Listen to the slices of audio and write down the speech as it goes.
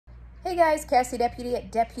Hey guys, Cassie Deputy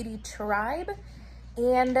at Deputy Tribe,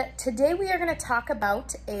 and today we are going to talk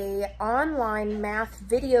about a online math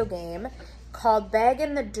video game called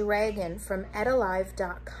Baggin the Dragon from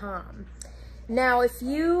EdAlive.com. Now, if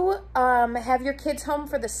you have your kids home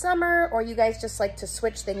for the summer, or you guys just like to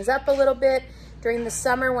switch things up a little bit during the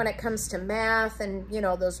summer when it comes to math and, you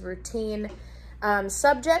know, those routine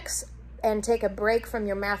subjects, and take a break from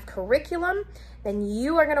your math curriculum, then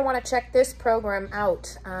you are going to want to check this program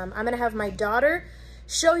out. I'm going to have my daughter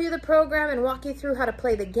show you the program and walk you through how to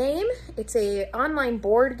play the game. It's an online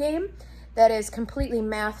board game that is completely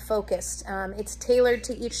math focused. It's tailored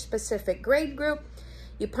to each specific grade group.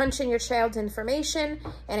 You punch in your child's information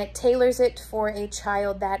and it tailors it for a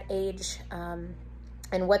child that age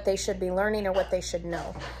and what they should be learning or what they should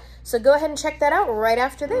know. So go ahead and check that out right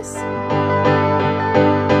after this.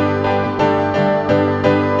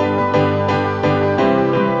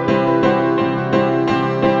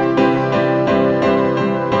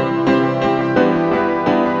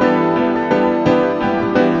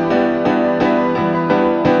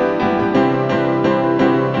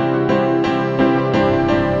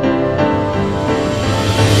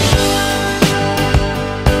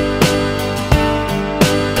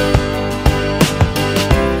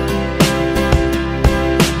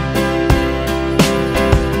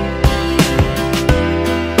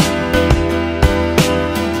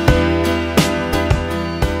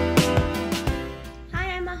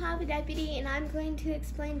 Deputy, and I'm going to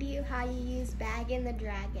explain to you how you use Baggin the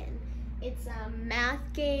Dragon. It's a math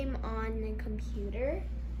game on the computer.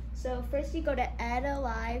 So first you go to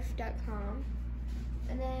EdAlive.com,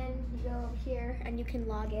 and then you go here and you can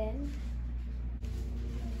log in.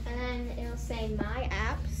 And then it'll say My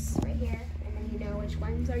Apps right here, and then you know which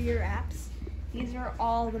ones are your apps. These are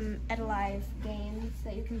all the EdAlive games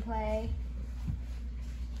that you can play.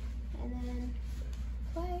 And then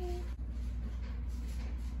play.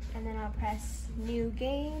 And then I'll press New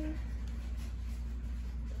Game.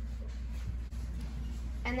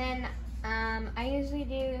 And then I usually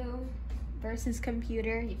do versus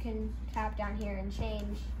computer. You can tap down here and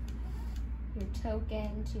change your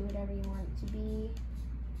token to whatever you want it to be.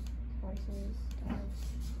 Horses, dogs.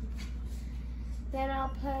 Then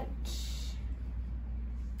I'll put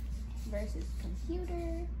versus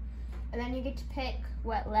computer. And then you get to pick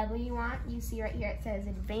what level you want. You see right here it says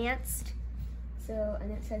Advanced. So,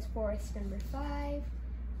 and it says Forest number 5.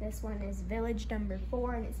 This one is Village number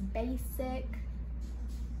 4, and it's Basic.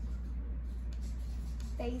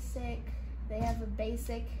 Basic. They have a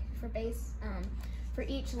basic for for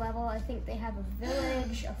each level. I think they have a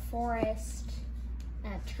village, a forest,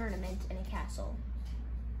 and a tournament, and a castle.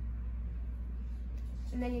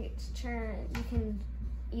 And then you get to turn. You can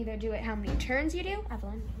either do it how many turns you do,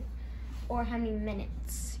 or how many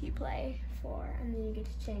minutes you play for, and then you get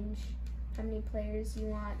to change how many players you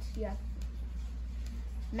want. You have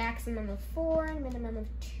maximum of 4 and minimum of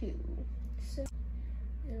 2. So,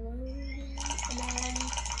 and then,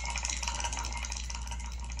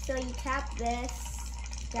 so you tap this,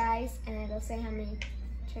 guys, and it'll say how many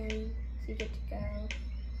turns you get to go.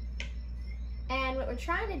 And what we're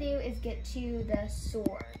trying to do is get to the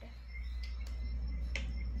sword.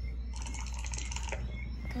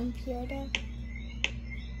 Computer.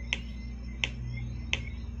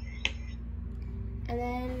 And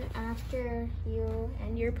then after you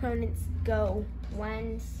and your opponents go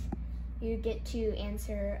once, you get to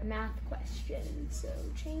answer a math question. So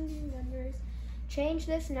changing numbers. Change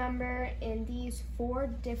this number in these 4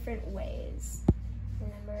 different ways. The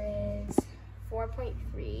number is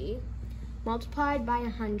 4.3 multiplied by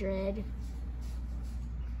 100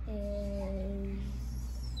 is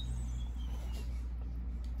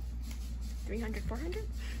 300, 400?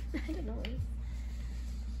 I don't know.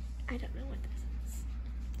 I don't know what this is.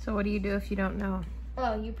 So what do you do if you don't know?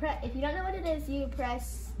 Oh, if you don't know what it is, you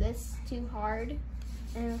press this too hard,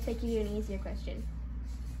 and it'll take you to an easier question.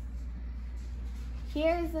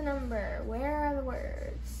 Here's the number. Where are the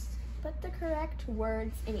words? Put the correct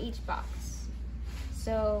words in each box.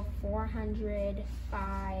 So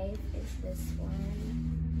 405 is this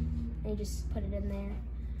one. And you just put it in there.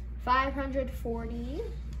 540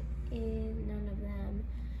 is none of them.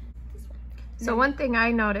 This one. So one thing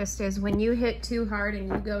I noticed is when you hit too hard and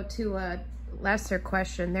you go to a lesser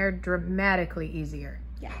question, they're dramatically easier.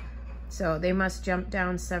 Yeah. So they must jump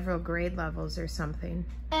down several grade levels or something.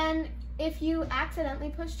 And if you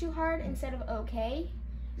accidentally push too hard instead of okay,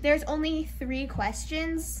 there's only 3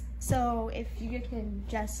 questions. So if you can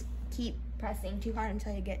just keep pressing too hard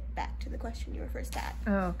until you get back to the question you were first at.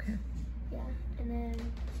 Oh, okay. Yeah, and then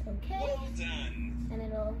okay. Well done. And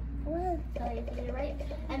it'll tell you if you did it right.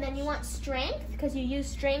 And then you want strength, because you use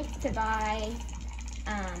strength to buy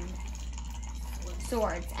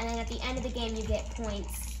swords. And then at the end of the game, you get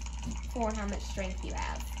points for how much strength you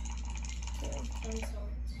have. And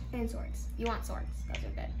swords. And swords. You want swords. Those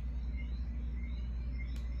are good.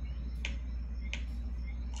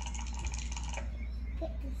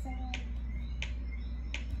 Pick the sword.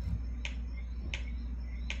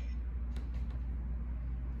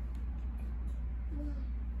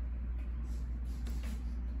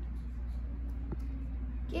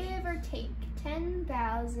 Give or take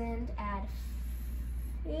 10,000, add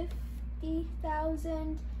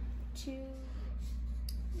 50,000 to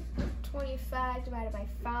 25 divided by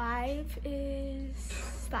 5 is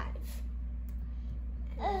 5.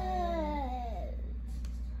 That's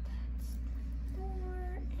 4,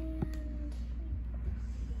 and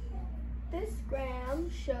this gram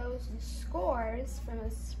shows the scores from a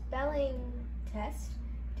spelling test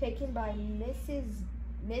taken by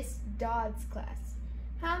Miss Dodd's class.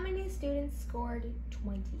 How many students scored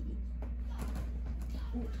 20?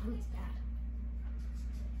 Ooh, 20's bad.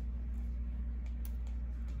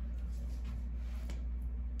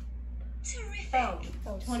 Terrific.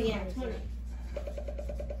 Oh, 20, yeah, 20.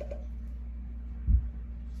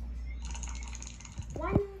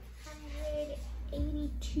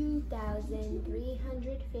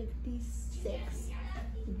 182,356.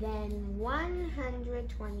 Then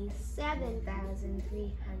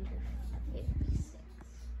 127,356.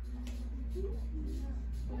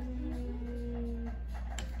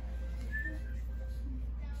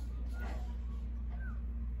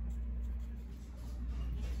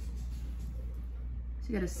 So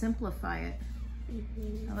you got to simplify it.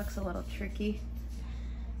 That looks a little tricky.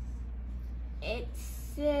 It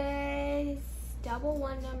says double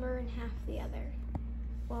one number and half the other.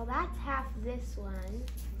 Well, that's half this one.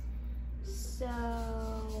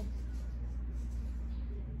 So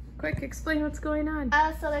Quick, explain what's going on.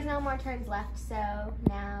 so there's no more turns left. So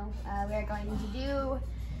now we're going to do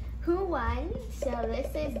who won. So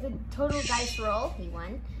this is the total dice roll. He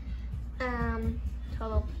won.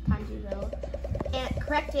 Total times you roll. And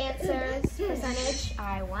correct answers percentage.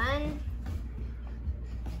 I won.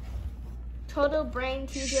 Total brain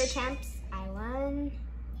teaser attempts. I won.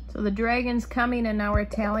 So the dragon's coming and now we're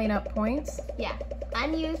tallying up points. Yeah.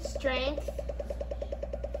 Unused strength.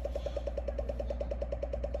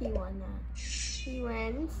 He won that. He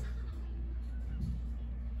wins.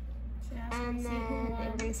 And then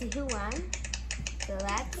we're going to see who won. So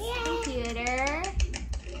that's computer.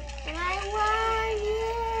 And I won!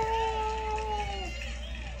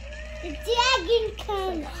 Yay! The dragon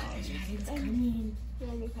comes! The dragon's coming. And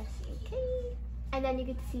then you press OK. And then you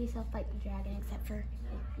get to see yourself fight the dragon, except for you.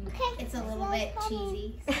 It's a little bit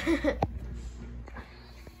cheesy.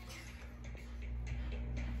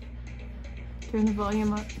 Turn the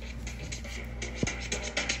volume up.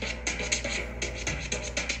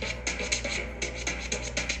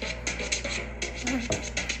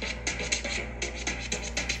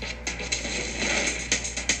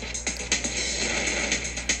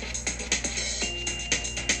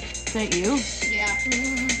 Is that you? Yeah.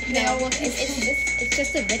 No, it's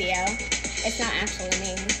just a video. It's not actually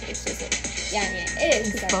me. It's just yeah, I mean, it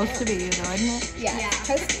is. It's supposed to be you though, isn't it? Yeah. It's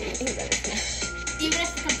supposed to be. Even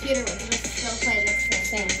if the computer was, it'll still play the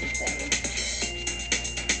same thing.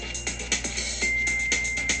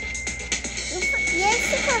 You're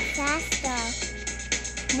super fast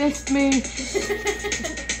though. Missed me.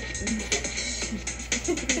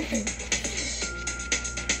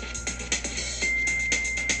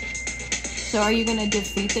 So are you gonna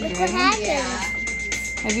defeat the dragon? Yeah.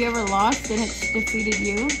 Have you ever lost and it's defeated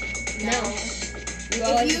you? No. You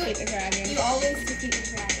always defeat the dragon. You always defeat the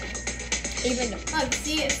dragon. Even Look,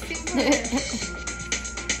 see, it's super.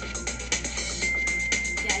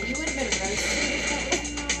 yeah, you would have been roasted if that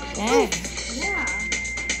wasn't all Dang. Yeah.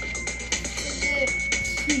 Is it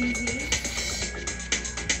cheesy?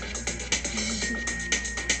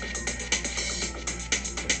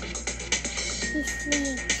 He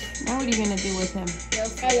sleeps. Now what are you gonna do with him?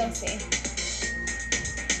 You'll see.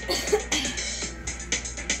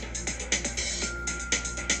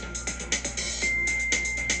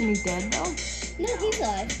 Isn't he dead though? No, he's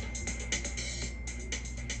alive.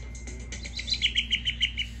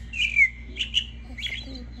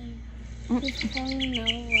 He's falling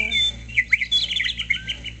over.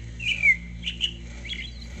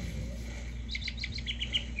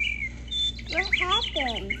 What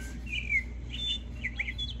happened?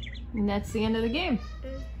 He that's the end of the game.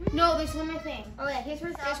 No, there's one more thing. Oh yeah, there's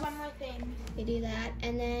one more thing. You do that,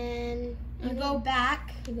 and then You go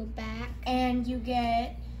back, you go back. and you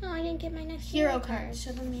get Oh, I didn't get my next hero cards.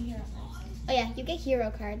 Show them the hero cards. Oh yeah, you get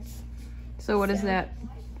hero cards. So what is that?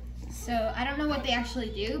 So I don't know what they actually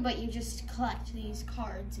do, but you just collect these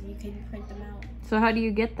cards and you can print them out. So how do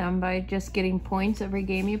you get them? By just getting points every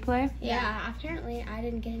game you play? Yeah, apparently I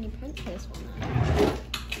didn't get any points for this one.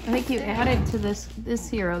 I think you added to this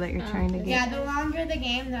hero that you're trying to get. Yeah, the longer the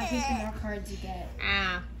game, the more cards you get.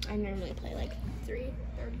 Ah, I normally play like 30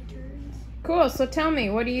 turns. Cool. So tell me,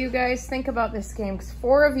 what do you guys think about this game? Because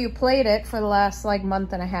 4 of you played it for the last like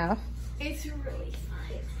month and a half. It's really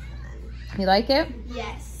fun. You like it?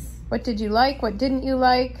 Yes. What did you like? What didn't you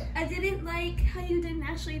like? I didn't like how you didn't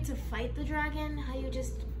actually get to fight the dragon, how you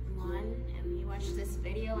just won, and you watched this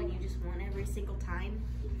video and you just won every single time.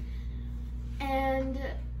 And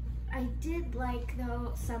I did like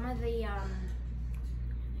though some of the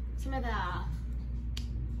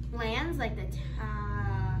lands, like the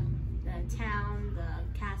town,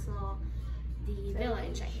 the castle, the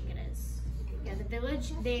village, I think it is. Yeah, the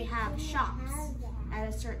village, they have shops. At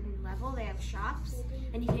a certain level, they have shops,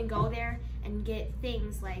 and you can go there and get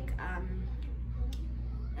things like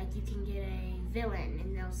you can get a villain,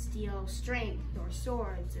 and they'll steal strength or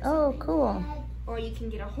swords or Oh, something. cool. Or you can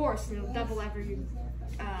get a horse, and it'll double every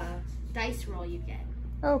dice roll you get.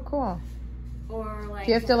 Oh, cool. Or like...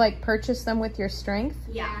 Do you have to like purchase them with your strength?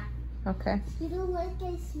 Yeah, Okay. You don't like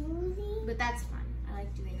a smoothie? but that's fun. I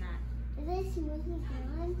like doing that. Is a smoothie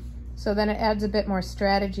fun? So then it adds a bit more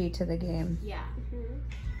strategy to the game. Yeah.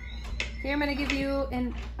 Here I'm going to give you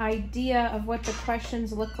an idea of what the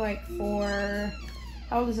questions look like for,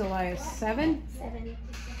 how old is Elias? 7? 7.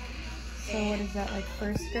 So what is that, like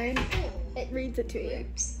first grade? It reads it to you.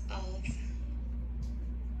 Groups of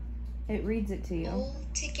It reads it to you. all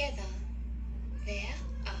together. There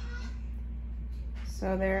are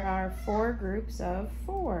So there are 4 groups of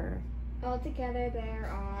 4. Altogether there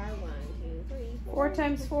are 1, 2, 3, 4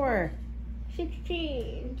 times 4.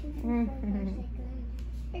 16. Mhm.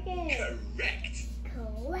 Okay. correct.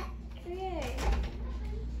 Correct. Okay.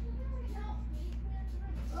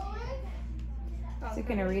 Is it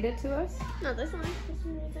going to read it to us? No, this one. This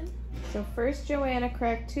one reads it. So first Joanna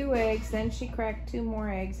cracked 2 eggs, then she cracked 2 more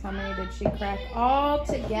eggs. How many did she crack all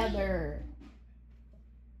together?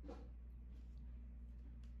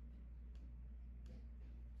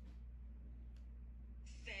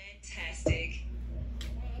 Fantastic.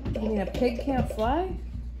 You mean a pig can't fly?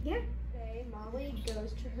 Okay, Molly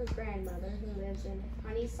goes to her grandmother who lives in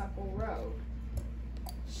Honeysuckle Road.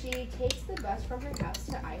 She takes the bus from her house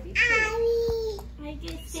to Ivy Street. I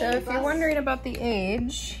just So if you're wondering about the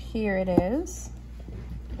age, here it is.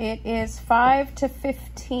 It is 5 to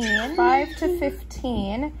 15. 5 to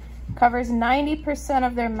 15 covers 90%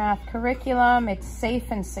 of their math curriculum. It's safe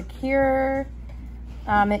and secure.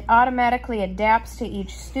 It automatically adapts to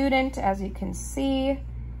each student, as you can see,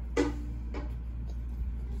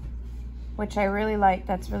 which I really like.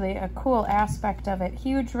 That's really a cool aspect of it.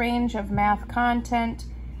 Huge range of math content.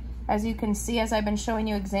 As you can see, as I've been showing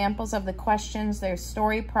you examples of the questions, there's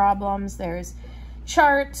story problems, there's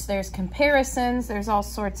charts, there's comparisons, there's all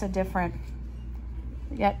sorts of different.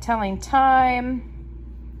 You got telling time.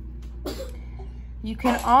 You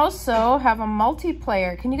can also have a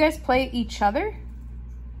multiplayer. Can you guys play each other?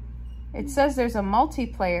 It says there's a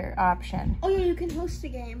multiplayer option. Oh yeah, you can host a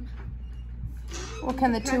game. Well,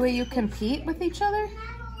 can the 2 of you compete with each other?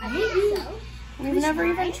 I think so. We've never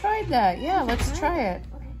even tried that. Yeah, let's try it.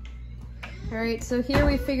 All right, so here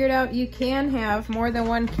we figured out you can have more than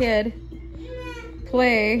one kid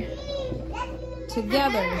play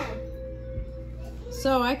together.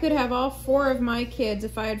 So I could have all 4 of my kids,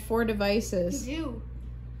 if I had 4 devices,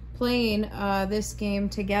 playing this game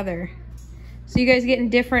together. So you guys getting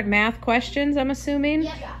different math questions, I'm assuming?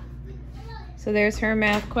 Yeah. So there's her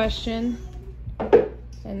math question.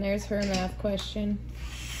 And there's her math question.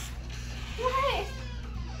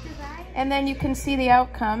 And then you can see the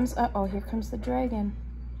outcomes. Uh-oh, here comes the dragon.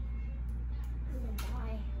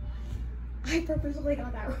 I purposely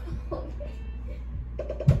got that wrong.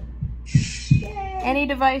 Any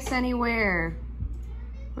device, anywhere,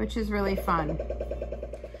 which is really fun.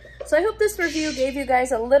 So I hope this review gave you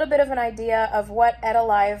guys a little bit of an idea of what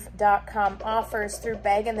EdAlive.com offers through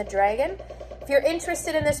Baggin the Dragon. If you're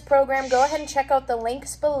interested in this program, go ahead and check out the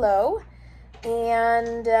links below.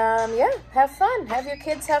 And yeah, have fun. Have your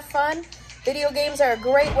kids have fun. Video games are a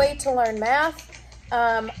great way to learn math.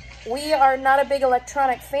 We are not a big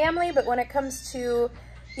electronic family, but when it comes to,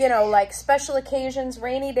 you know, like special occasions,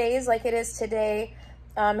 rainy days like it is today,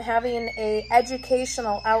 having a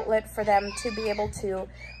educational outlet for them to be able to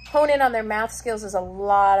hone in on their math skills is a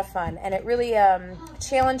lot of fun, and it really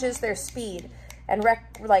challenges their speed and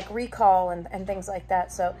recall and things like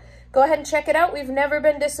that. So go ahead and check it out. We've never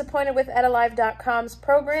been disappointed with EdAlive.com's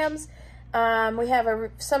programs. We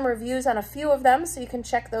have some reviews on a few of them, so you can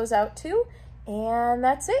check those out too. And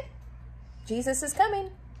that's it. Jesus is coming.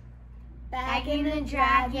 Baggin the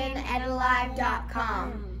Dragon,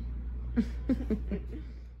 EdAlive.com.